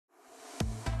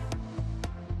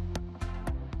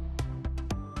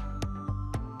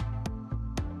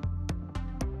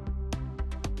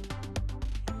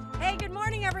Good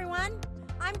morning, everyone.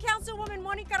 I'm Councilwoman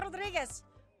Monica Rodriguez.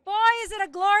 Boy, is it a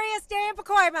glorious day in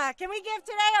Pacoima. Can we give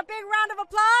today a big round of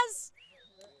applause?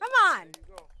 Come on.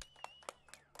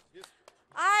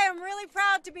 I am really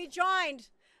proud to be joined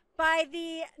by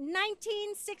the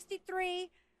 1963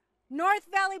 North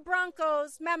Valley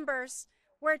Broncos members,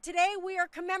 where today we are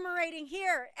commemorating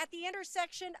here at the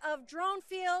intersection of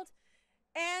Dronfield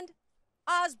and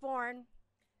Osborne,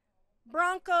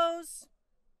 Broncos,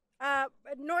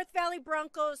 North Valley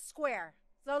Broncos Square.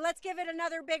 So let's give it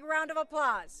another big round of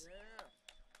applause.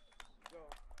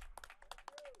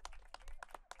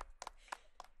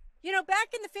 You know,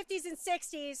 back in the 50s and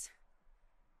 60s,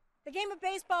 the game of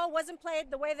baseball wasn't played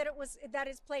the way that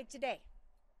is played today.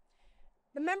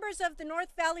 The members of the North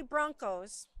Valley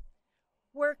Broncos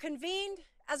were convened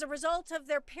as a result of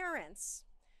their parents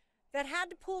that had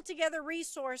to pool together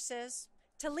resources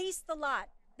to lease the lot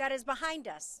that is behind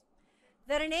us,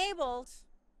 that enabled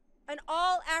an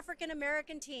all African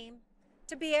American team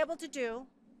to be able to do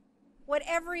what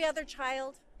every other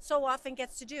child so often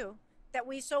gets to do, that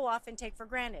we so often take for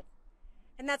granted.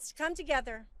 And that's to come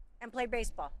together and play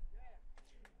baseball.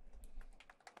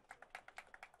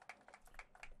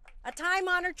 A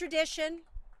time-honored tradition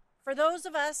for those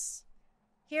of us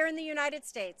here in the United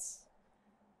States.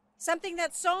 Something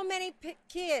that so many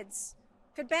kids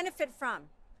could benefit from,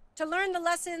 to learn the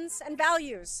lessons and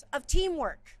values of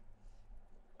teamwork,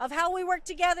 of how we work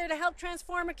together to help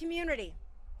transform a community.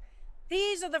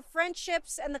 These are the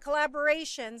friendships and the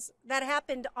collaborations that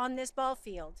happened on this ball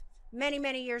field many,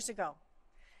 many years ago.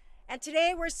 And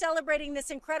today we're celebrating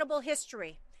this incredible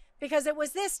history, because it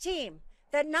was this team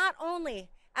that not only,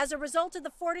 as a result of the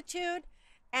fortitude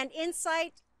and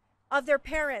insight of their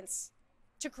parents,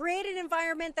 to create an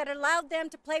environment that allowed them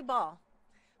to play ball,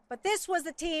 but this was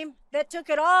the team that took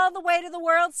it all the way to the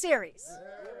World Series.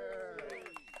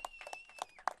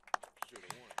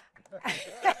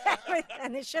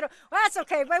 And they should have. Well, that's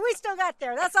okay, but we still got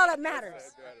there. That's all that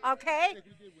matters. Okay?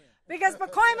 Because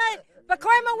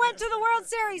Pacoima went to the World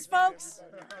Series, folks.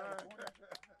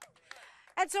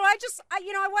 And so I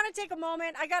want to take a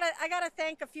moment. I gotta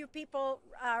thank a few people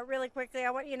really quickly.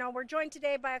 We're joined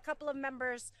today by a couple of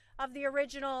members of the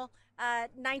original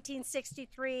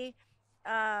 1963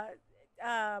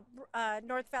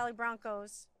 North Valley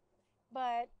Broncos,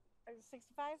 but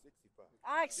 65?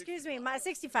 65. Excuse me,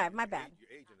 65. My bad.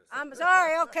 I'm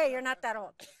sorry. Okay, you're not that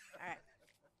old.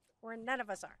 All right, none of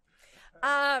us are.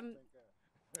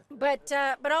 But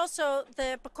also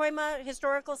the Pacoima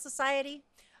Historical Society,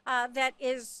 that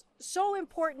is so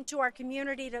important to our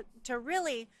community to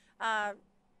really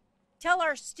tell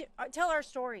our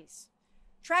stories,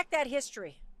 track that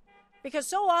history, because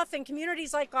so often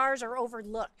communities like ours are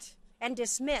overlooked and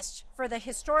dismissed for the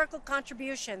historical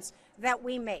contributions that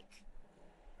we make.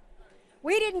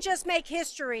 We didn't just make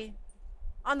history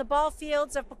on the ball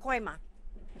fields of Pacoima.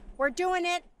 We're doing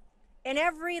it in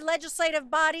every legislative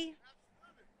body,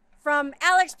 from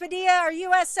Alex Padilla, our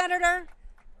U.S. Senator,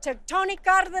 to Tony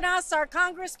Cardenas, our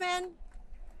congressman,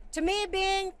 to me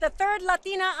being the third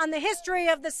Latina on the history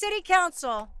of the city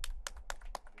council.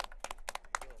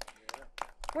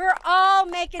 We're all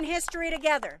making history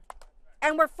together,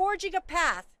 and we're forging a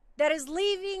path that is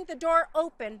leaving the door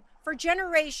open for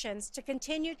generations to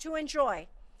continue to enjoy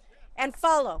and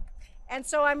follow. And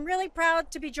so I'm really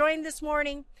proud to be joined this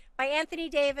morning by Anthony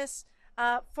Davis,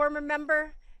 former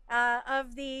member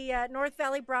of the North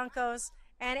Valley Broncos.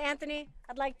 And Anthony,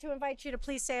 I'd like to invite you to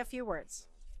please say a few words.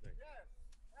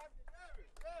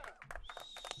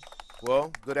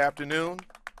 Well, good afternoon.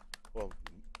 Well,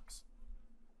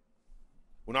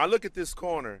 when I look at this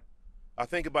corner, I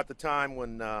think about the time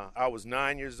when I was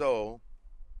 9 years old,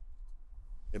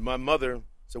 and my mother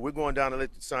said, "We're going down to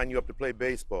sign you up to play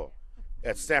baseball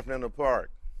at San Fernando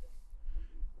Park."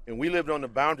 And we lived on the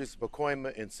boundaries of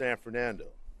Pacoima and San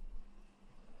Fernando.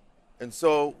 And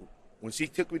so when she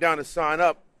took me down to sign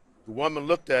up, the woman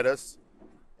looked at us,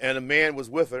 and a man was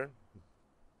with her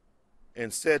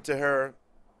and said to her,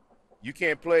 "You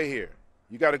can't play here.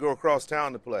 You got to go across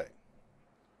town to play."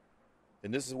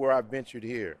 And this is where I ventured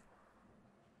here.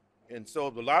 And so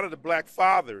a lot of the black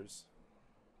fathers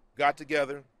got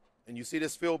together, and you see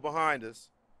this field behind us.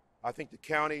 I think the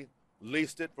county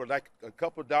leased it for like a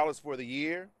couple of dollars for the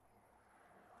year,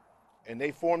 and they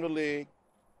formed a league,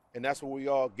 and that's where we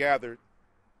all gathered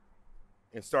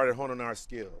and started honing our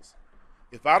skills.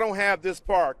 If I don't have this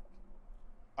park,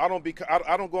 I don't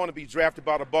go on to be drafted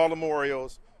by the Baltimore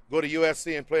Orioles, go to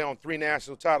USC and play on 3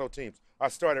 national title teams. I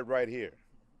started right here.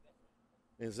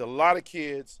 There's a lot of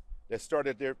kids that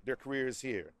started their careers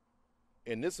here.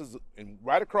 And this is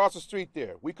right across the street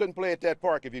there. We couldn't play at that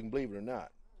park, if you can believe it or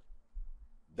not.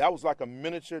 That was like a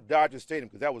miniature Dodger Stadium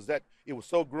because it was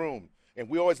so groomed. And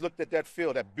we always looked at that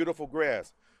field, that beautiful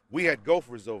grass. We had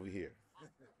gophers over here.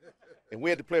 And we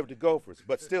had to play with the gophers.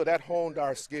 But still, that honed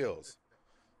our skills.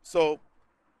 So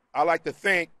I like to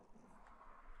thank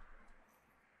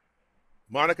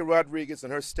Monica Rodriguez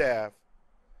and her staff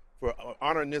for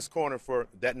honoring this corner for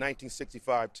that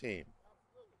 1965 team.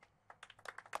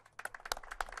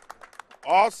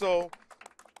 Also,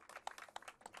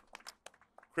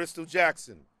 Crystal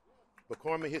Jackson,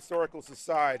 Pacoima Historical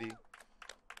Society.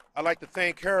 I'd like to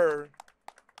thank her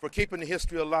for keeping the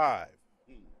history alive,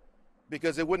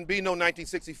 because it wouldn't be no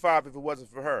 1965 if it wasn't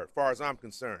for her, as far as I'm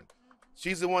concerned.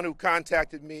 She's the one who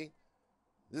contacted me.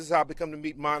 This is how I become to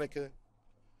meet Monica,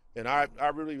 and I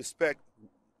really respect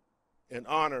and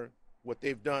honor what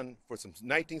they've done for some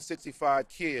 1965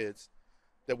 kids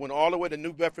that went all the way to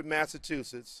New Bedford,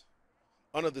 Massachusetts,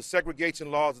 under the segregation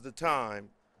laws at the time.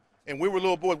 And we were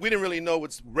little boys. We didn't really know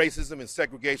what racism and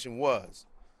segregation was.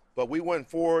 But we went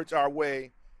forged our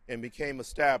way and became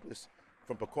established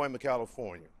from Pacoima,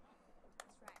 California.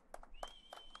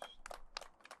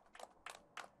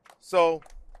 So,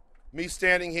 me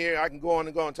standing here, I can go on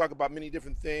and talk about many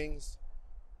different things.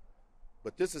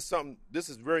 But this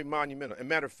is very monumental. As a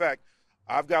matter of fact,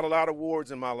 I've got a lot of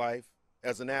awards in my life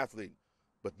as an athlete.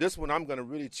 But this one I'm going to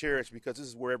really cherish because this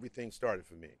is where everything started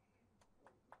for me.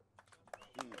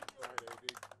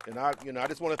 And I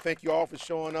just want to thank you all for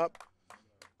showing up.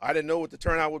 I didn't know what the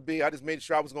turnout would be. I just made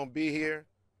sure I was going to be here.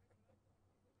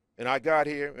 And I got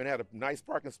here and had a nice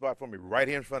parking spot for me right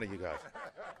here in front of you guys.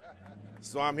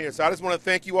 So I'm here. So I just want to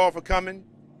thank you all for coming.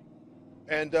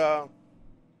 And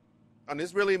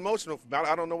it's really emotional.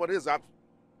 I don't know what it is. I've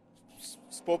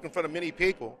spoken in front of many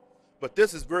people, but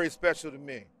this is very special to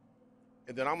me.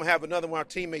 And then I'm going to have another one of our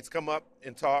teammates come up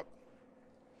and talk.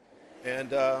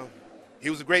 And he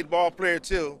was a great ball player,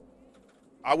 too.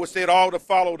 I wish they'd all have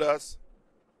followed us,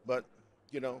 but,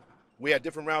 we had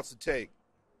different routes to take.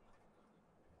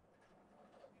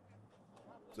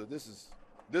 So this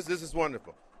is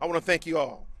wonderful. I want to thank you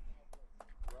all.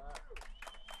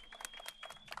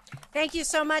 Thank you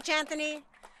so much, Anthony.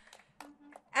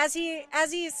 As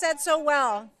he said so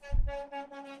well.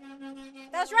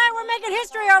 That's right, we're making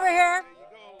history over here.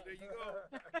 There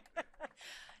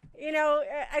you go.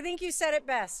 I think you said it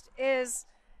best, is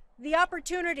the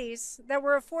opportunities that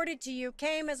were afforded to you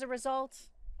came as a result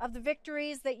of the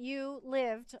victories that you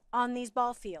lived on these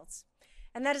ball fields.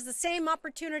 And that is the same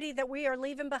opportunity that we are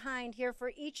leaving behind here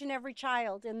for each and every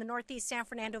child in the Northeast San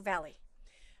Fernando Valley.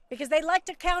 Because they like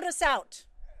to count us out.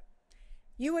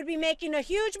 You would be making a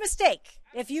huge mistake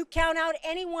if you count out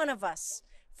any one of us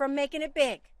from making it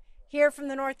big here from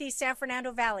the Northeast San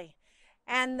Fernando Valley.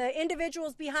 And the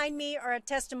individuals behind me are a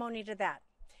testimony to that.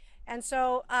 And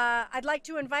so I'd like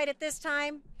to invite at this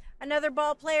time another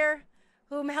ball player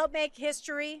whom helped make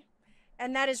history,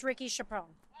 and that is Ricky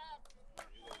Chaperone.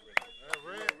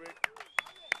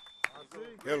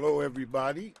 Hello,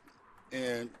 everybody,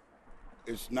 and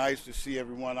it's nice to see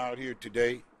everyone out here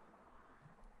today.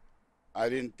 I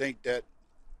didn't think that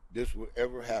this would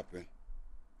ever happen.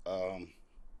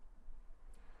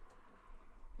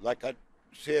 Like I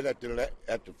said at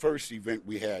the first event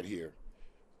we had here,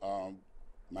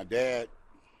 my dad,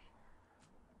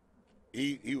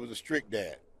 he was a strict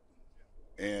dad,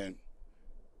 and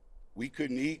we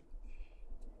couldn't eat,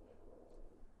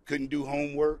 couldn't do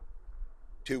homework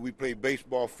till we played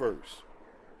baseball first.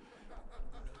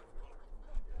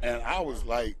 And I was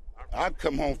like, I'd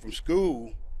come home from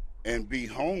school and be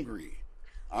hungry.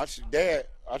 I said, Dad,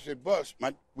 Bus,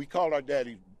 we called our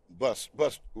daddy Bus.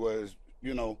 Bus was,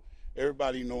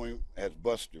 everybody know him as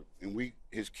Buster. And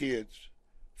his kids,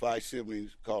 5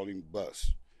 siblings, called him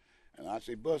Bus. And I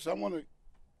said, Bus, I want to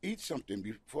eat something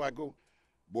before I go.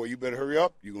 Boy, you better hurry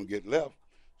up. You're going to get left.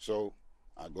 So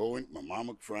I go in, my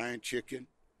mama frying chicken.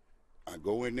 I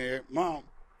go in there. Mom,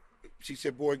 she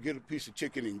said, boy, get a piece of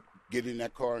chicken and get in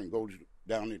that car and go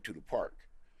down into the park.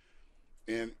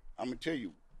 And I'm going to tell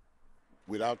you,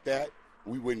 without that,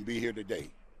 we wouldn't be here today.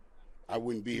 I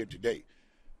wouldn't be here today.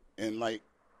 And like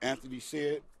Anthony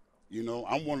said,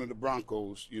 I'm one of the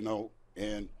Broncos,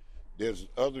 and there's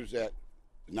others that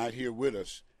are not here with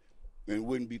us, and it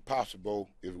wouldn't be possible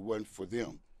if it wasn't for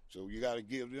them. So you got to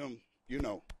give them,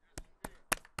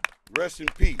 rest in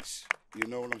peace. You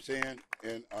know what I'm saying?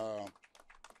 And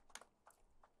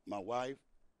my wife,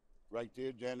 right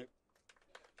there, Janet,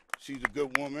 she's a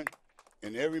good woman,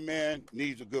 and every man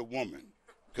needs a good woman,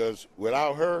 because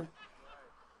without her,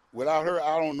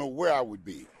 I don't know where I would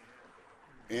be.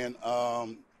 And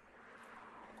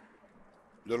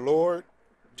the Lord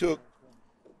took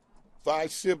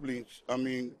 5 siblings,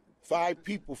 5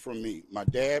 people from me: my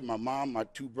dad, my mom, my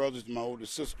 2 brothers, and my older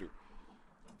sister.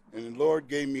 And the Lord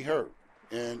gave me her.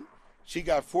 And she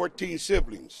got 14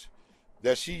 siblings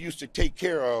that she used to take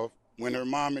care of when her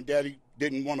mom and daddy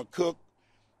didn't want to cook.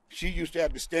 She used to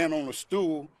have to stand on a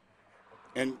stool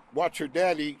and watch her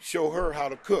daddy show her how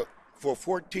to cook for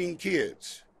 14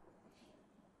 kids.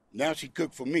 Now she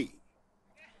cooked for me.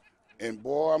 And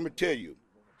boy, I'm going to tell you,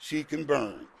 she can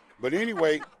burn. But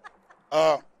anyway,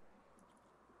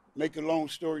 make a long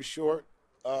story short,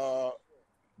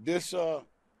 this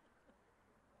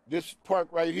park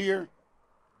right here,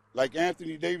 like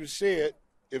Anthony Davis said,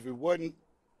 if it wasn't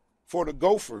for the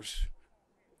Gophers,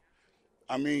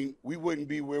 I mean, we wouldn't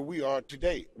be where we are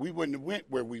today. We wouldn't have went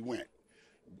where we went.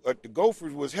 But the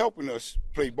Gophers was helping us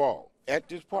play ball at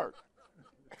this park.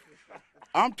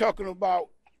 I'm talking about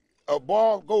a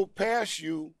ball go past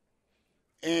you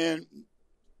and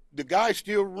the guy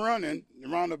still running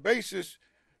around the bases,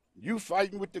 you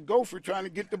fighting with the Gopher trying to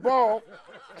get the ball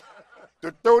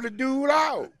to throw the dude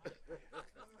out.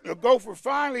 The Gopher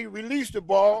finally released the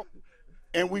ball,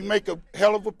 and we make a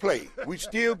hell of a play. We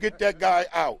still get that guy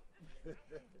out.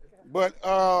 But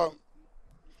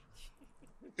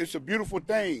it's a beautiful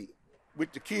thing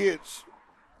with the kids.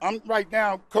 I'm right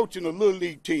now coaching a little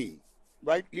league team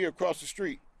right here across the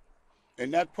street.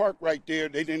 And that park right there,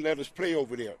 they didn't let us play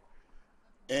over there.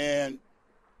 And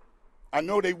I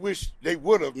know they wish they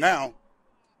would have now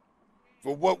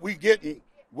for what we getting,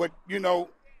 what, you know,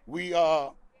 we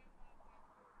got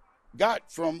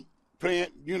from playing,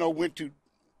 you know, went to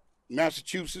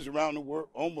Massachusetts, around the world,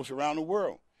 almost around the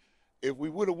world. If we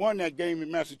would have won that game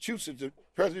in Massachusetts, the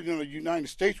president of the United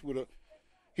States would have,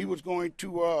 he was going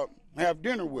to have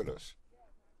dinner with us,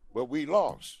 but we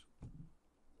lost.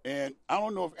 And I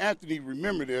don't know if Anthony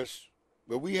remembered this,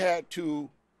 but we had to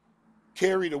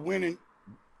carry the winning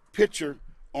pitcher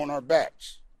on our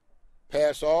backs,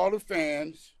 past all the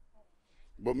fans.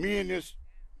 But me and this,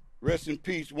 rest in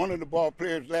peace, one of the ball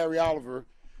players, Larry Oliver,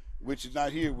 which is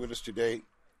not here with us today,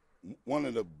 one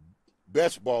of the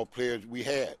best ball players we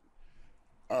had.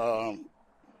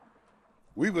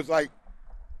 We was like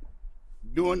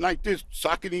doing like this,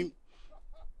 socking him,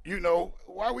 you know,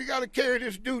 why we got to carry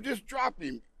this dude, just drop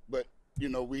him. But, you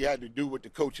know, we had to do what the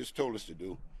coaches told us to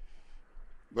do.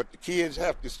 But the kids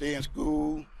have to stay in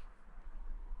school,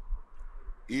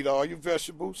 eat all your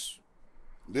vegetables,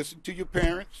 listen to your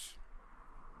parents,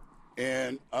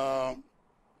 and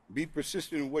be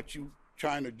persistent in what you're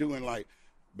trying to do in life.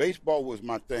 Baseball was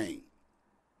my thing.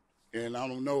 And I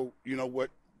don't know, you know,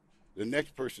 what the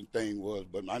next person thing was,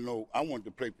 but I know I wanted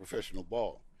to play professional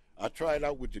ball. I tried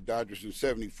out with the Dodgers in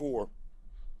 '74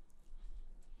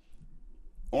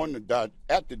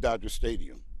 at the Dodger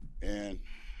Stadium. And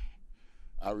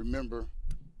I remember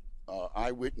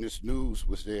Eyewitness News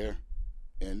was there,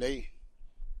 and they,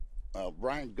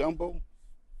 Brian Gumbo,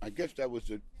 I guess that was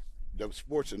the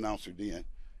sports announcer then.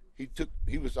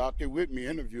 He was out there with me,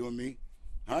 interviewing me.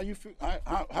 How you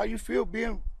feel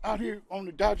being out here on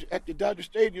at the Dodger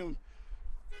Stadium,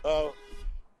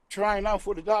 trying out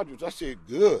for the Dodgers? I said,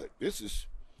 good. This is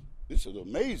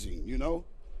amazing, you know.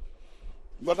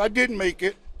 But I didn't make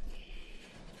it.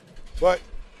 But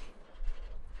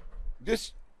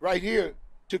this right here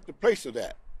took the place of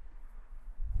that.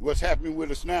 What's happening with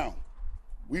us now?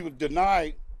 We were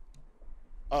denied.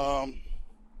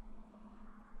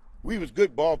 We was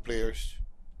good ball players.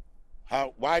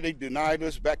 Why they denied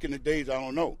us back in the days, I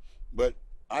don't know. But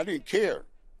I didn't care.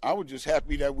 I was just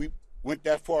happy that we went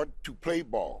that far to play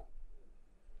ball.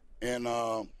 And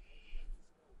I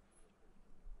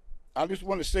just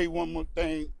want to say one more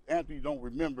thing. Anthony don't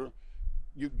remember.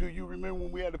 Do you remember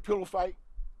when we had a pillow fight?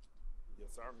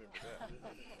 Yes, I remember that.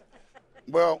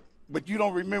 Well, but you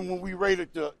don't remember when we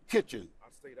raided the kitchen. I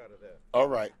stayed out of that. All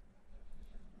right.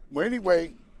 Well,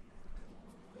 anyway,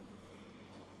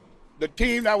 the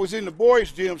team that was in the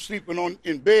boys' gym sleeping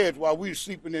in beds while we were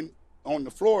sleeping on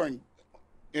the floor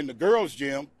in the girls'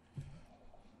 gym,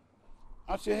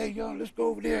 I said, hey, y'all, let's go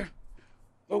over there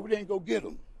and go get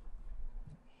them.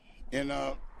 And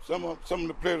some of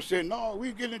the players said, no,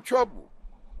 we get in trouble.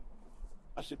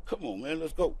 I said, come on, man,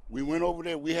 let's go. We went over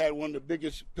there. We had one of the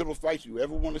biggest pillow fights you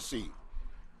ever want to see.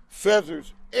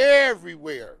 Feathers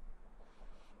everywhere.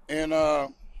 And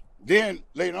then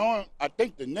later on, I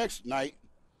think the next night,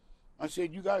 I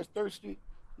said, you guys thirsty?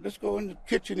 Let's go in the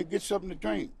kitchen and get something to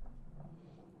drink.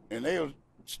 And they were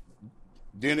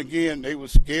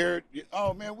scared.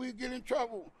 Oh, man, we get in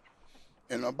trouble.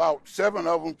 And about 7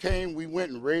 of them came. We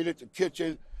went and raided the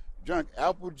kitchen, drank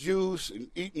apple juice and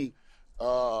eating,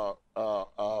 what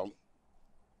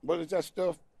is that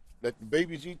stuff that the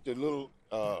babies eat, the little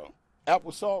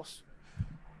applesauce?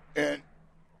 and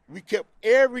we kept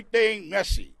everything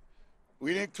messy.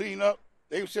 We didn't clean up.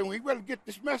 They were saying, we better get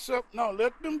this mess up. No,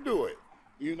 let them do it.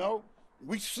 You know,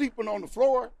 we sleeping on the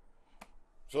floor.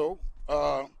 So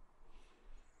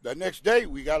the next day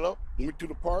we got up, went to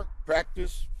the park,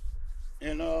 practiced,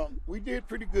 and we did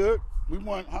pretty good. We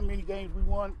won, how many games we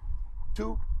won?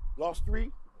 2, lost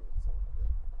 3.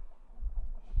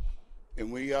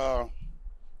 And we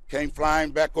came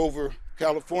flying back over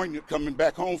California, coming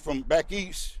back home from back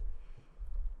east.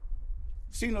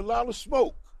 Seen a lot of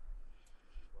smoke.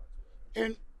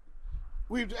 And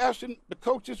we was asking the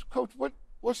coaches, Coach,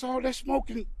 what's all that smoke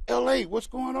in L.A.? What's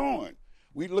going on?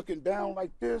 We looking down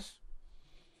like this.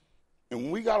 And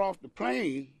when we got off the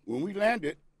plane, when we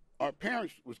landed, our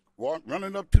parents was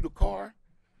running up to the car.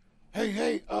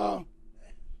 Hey,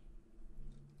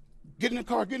 get in the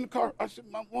car, get in the car. I said,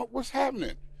 Mom, what's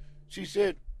happening? She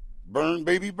said, burn,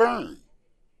 baby, burn.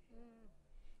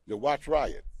 The Watch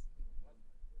Riot.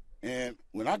 And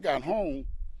when I got home,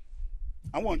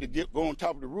 I wanted to go on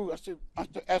top of the roof. I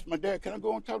asked my dad, can I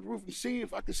go on top of the roof and see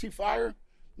if I can see fire?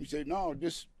 He said, no,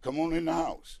 just come on in the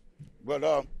house.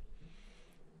 But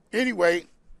anyway,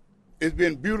 it's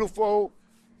been beautiful.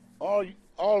 All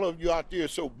of you out there are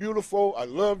so beautiful. I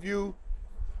love you.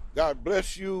 God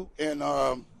bless you. And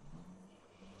I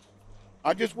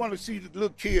just want to see the little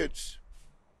kids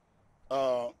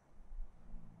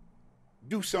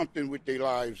do something with their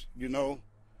lives, you know.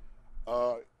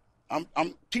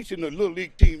 I'm teaching the little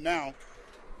league team now.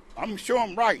 I'm gonna show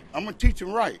them right. I'm gonna teach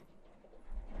them right.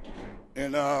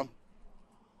 And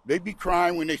they be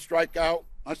crying when they strike out.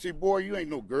 I say, boy, you ain't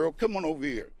no girl. Come on over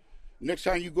here. Next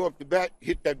time you go up the bat,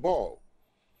 hit that ball.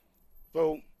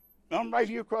 So I'm right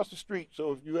here across the street.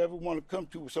 So if you ever want to come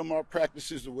to some of our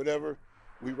practices or whatever,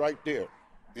 we right there.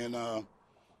 And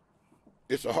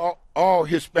it's a all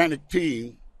Hispanic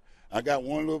team. I got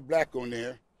one little black on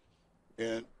there,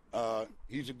 and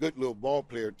he's a good little ball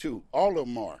player too. All of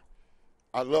them are.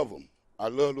 I love them. I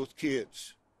love those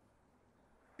kids.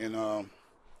 And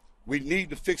we need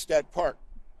to fix that park.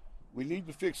 We need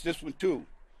to fix this one too.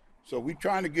 So we're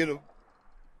trying to get a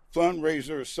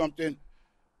fundraiser or something.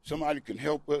 Somebody can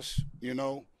help us, you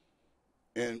know,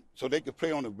 and so they can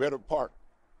play on a better park.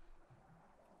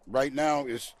 Right now,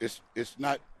 it's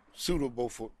not suitable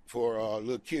for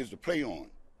little kids to play on.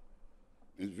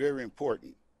 It's very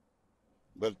important.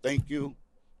 But thank you.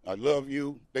 I love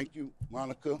you. Thank you,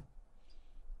 Monica.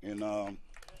 And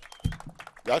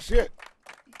that's it.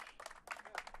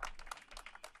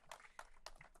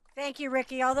 Thank you,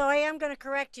 Ricky. Although I am going to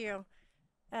correct you.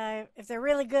 If they're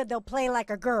really good, they'll play like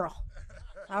a girl.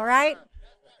 All right?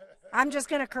 I'm just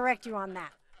going to correct you on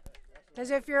that.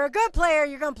 Because if you're a good player,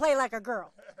 you're going to play like a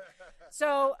girl.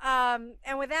 So,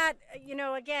 and with that, you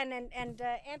know, again, and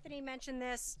Anthony mentioned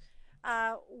this,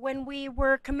 when we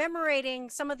were commemorating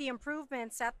some of the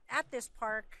improvements at this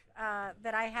park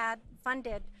that I had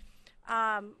funded,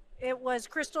 it was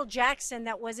Crystal Jackson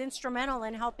that was instrumental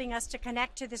in helping us to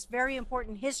connect to this very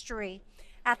important history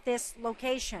at this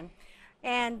location.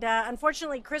 And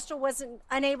unfortunately, Crystal wasn't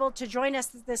unable to join us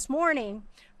this morning,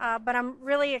 but I'm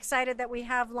really excited that we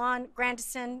have Lon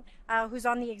Grandison, who's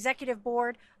on the executive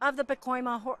board of the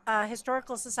Pacoima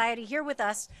Historical Society, here with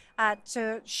us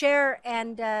to share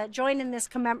and join in this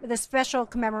special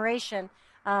commemoration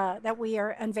that we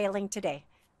are unveiling today.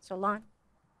 So, Lon.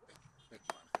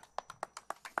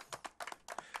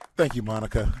 Thank you,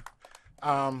 Monica.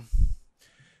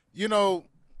 You know,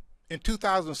 in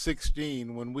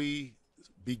 2016, when we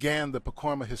began the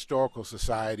Pacoima Historical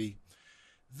Society,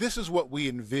 this is what we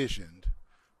envisioned: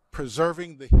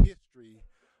 preserving the history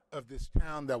of this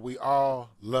town that we all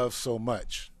love so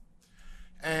much.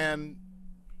 And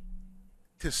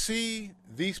to see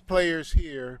these players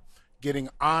here getting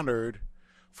honored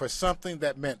for something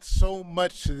that meant so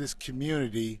much to this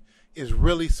community is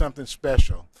really something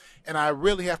special. And I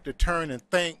really have to turn and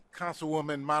thank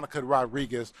Councilwoman Monica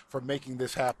Rodriguez for making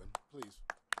this happen. Please.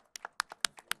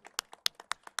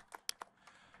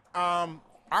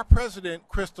 Our president,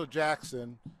 Crystal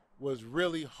Jackson, was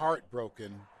really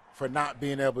heartbroken for not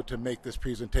being able to make this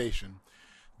presentation.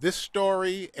 This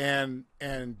story and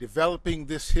developing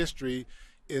this history,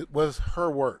 it was her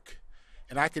work.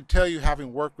 And I can tell you,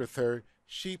 having worked with her,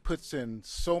 she puts in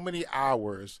so many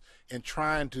hours in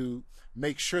trying to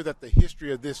make sure that the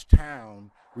history of this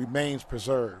town remains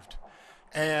preserved.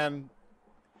 And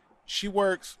she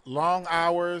works long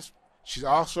hours. She's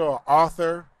also an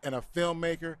author and a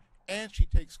filmmaker, and she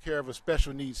takes care of a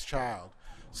special needs child.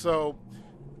 So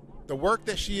the work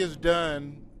that she has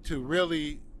done to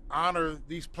really honor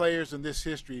these players in this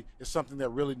history is something that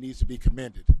really needs to be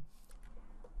commended.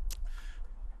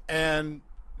 And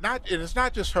and it's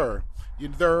not just her.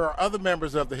 There are other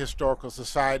members of the Historical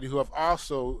Society who have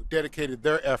also dedicated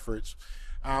their efforts.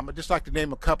 I'd just like to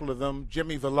name a couple of them: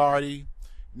 Jimmy Velarde,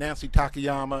 Nancy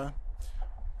Takayama,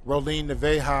 Rolene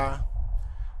Neveja,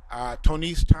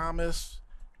 Tonise Thomas,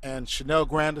 and Chanel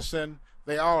Grandison.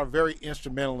 They all are very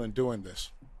instrumental in doing this.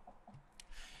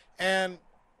 And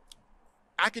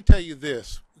I can tell you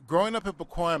this: growing up in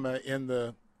Pacoima in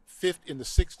the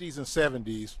 60s and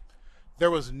 70s,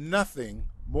 there was nothing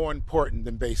more important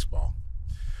than baseball.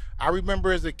 I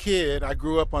remember as a kid, I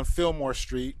grew up on Fillmore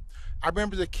Street. I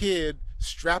remember as a kid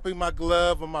strapping my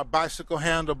glove on my bicycle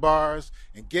handlebars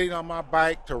and getting on my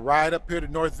bike to ride up here to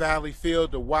North Valley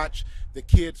Field to watch the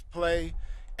kids play.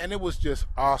 And it was just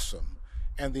awesome.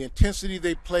 And the intensity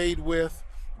they played with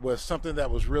was something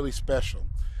that was really special.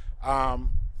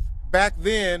 Back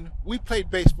then, we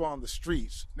played baseball on the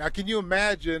streets. Now, can you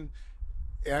imagine?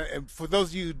 And for those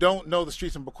of you who don't know the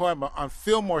streets in Pacoima, on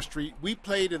Fillmore Street, we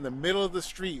played in the middle of the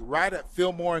street, right at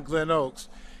Fillmore and Glen Oaks,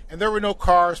 and there were no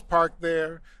cars parked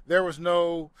there. There was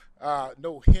no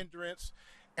hindrance,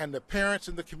 and the parents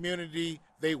in the community,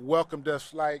 they welcomed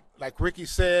us like Ricky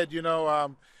said.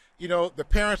 The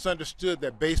parents understood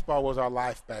that baseball was our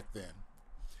life back then.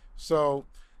 So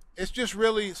it's just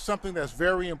really something that's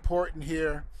very important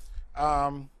here.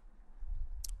 And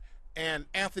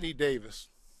Anthony Davis.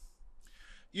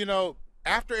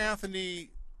 After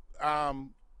Anthony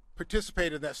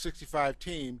participated in that 65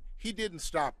 team, he didn't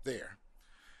stop there.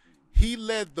 He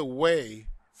led the way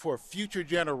for future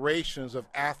generations of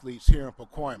athletes here in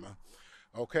Pacoima,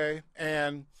 okay?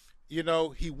 And,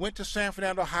 he went to San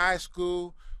Fernando High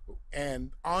School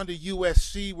and on to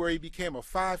USC, where he became a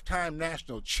 5-time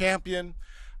national champion.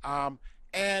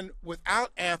 And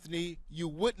without Anthony, you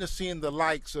wouldn't have seen the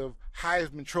likes of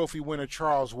Heisman Trophy winner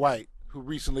Charles White, who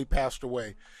recently passed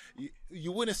away.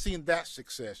 You wouldn't have seen that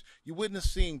success. You wouldn't have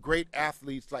seen great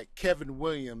athletes like Kevin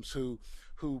Williams, who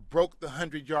broke the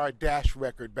 100-yard dash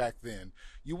record back then.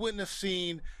 You wouldn't have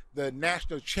seen the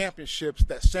national championships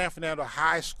that San Fernando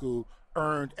High School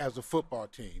earned as a football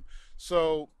team.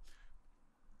 So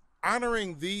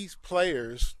honoring these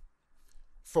players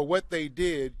for what they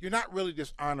did, you're not really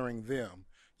just honoring them.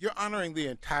 You're honoring the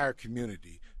entire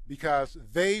community, because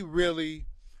they really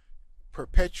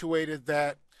perpetuated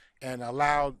that and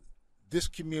allowed this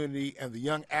community and the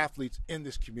young athletes in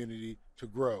this community to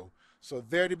grow. So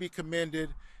they're to be commended,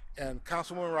 and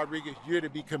Councilwoman Rodriguez, you're to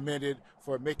be commended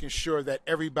for making sure that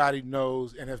everybody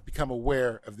knows and has become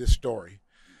aware of this story.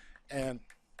 And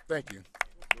thank you.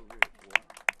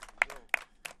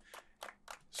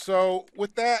 So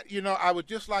with that, I would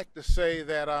just like to say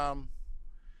that,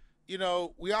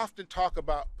 we often talk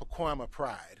about Pacoima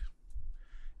pride.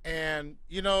 And,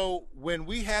 when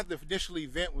we had the initial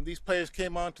event, when these players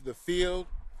came onto the field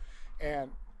and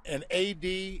AD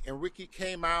and Ricky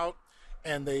came out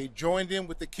and they joined in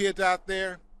with the kids out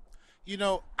there,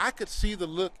 I could see the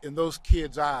look in those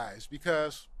kids' eyes,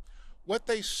 because what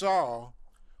they saw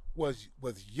was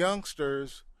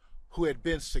youngsters who had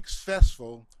been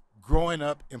successful growing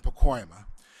up in Pacoima.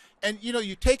 And,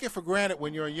 you take it for granted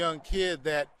when you're a young kid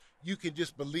that you can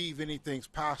just believe anything's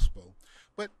possible.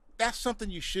 But that's something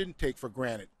you shouldn't take for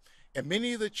granted. And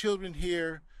many of the children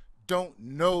here don't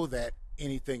know that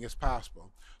anything is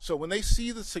possible. So when they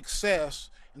see the success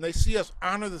and they see us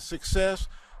honor the success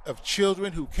of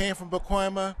children who came from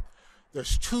Pacoima,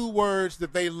 there's 2 words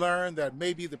that they learn that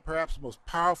may be perhaps the most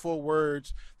powerful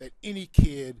words that any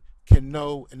kid can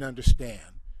know and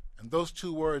understand. And those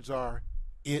 2 words are,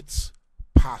 it's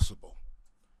possible.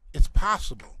 It's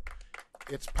possible.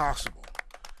 It's possible.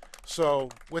 So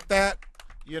with that,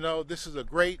 this is a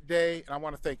great day, and I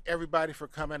want to thank everybody for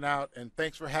coming out, and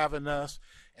thanks for having us.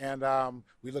 And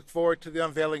we look forward to the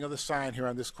unveiling of the sign here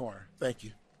on this corner. Thank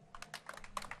you.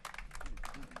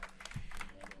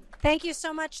 Thank you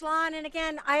so much, Lon. And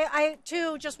again, I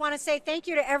too just want to say thank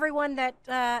you to everyone that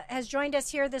has joined us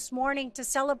here this morning to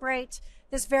celebrate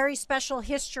this very special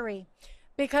history,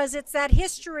 because it's that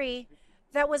history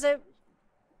that was a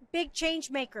big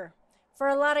change maker for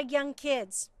a lot of young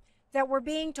kids that were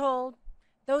being told,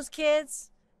 those kids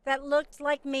that looked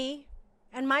like me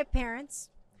and my parents,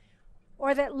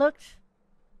 or that looked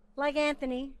like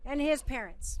Anthony and his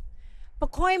parents.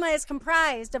 Pacoima is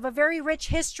comprised of a very rich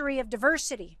history of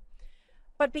diversity,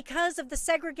 but because of the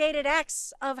segregated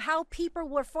acts of how people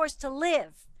were forced to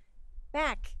live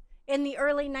back in the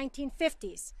early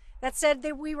 1950s, that said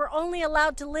that we were only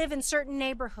allowed to live in certain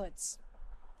neighborhoods.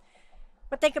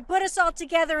 But they could put us all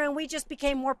together and we just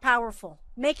became more powerful,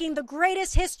 making the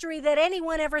greatest history that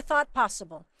anyone ever thought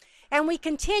possible. And we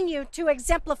continue to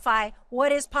exemplify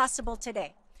what is possible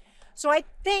today. So I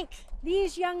thank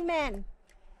these young men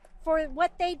for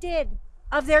what they did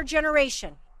of their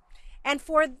generation, and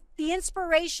for the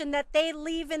inspiration that they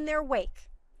leave in their wake.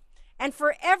 And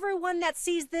for everyone that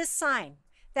sees this sign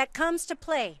that comes to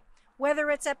play,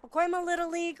 whether it's at Pacoima Little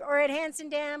League or at Hanson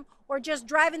Dam or just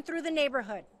driving through the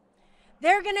neighborhood,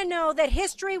 they're going to know that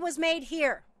history was made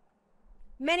here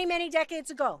many, many decades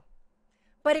ago,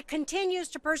 but it continues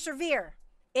to persevere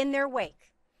in their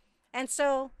wake. And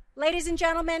so, ladies and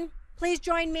gentlemen, please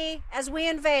join me as we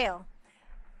unveil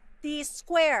the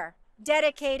square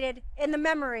dedicated in the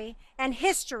memory and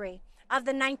history of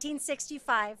the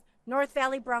 1965 North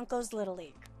Valley Broncos Little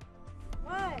League.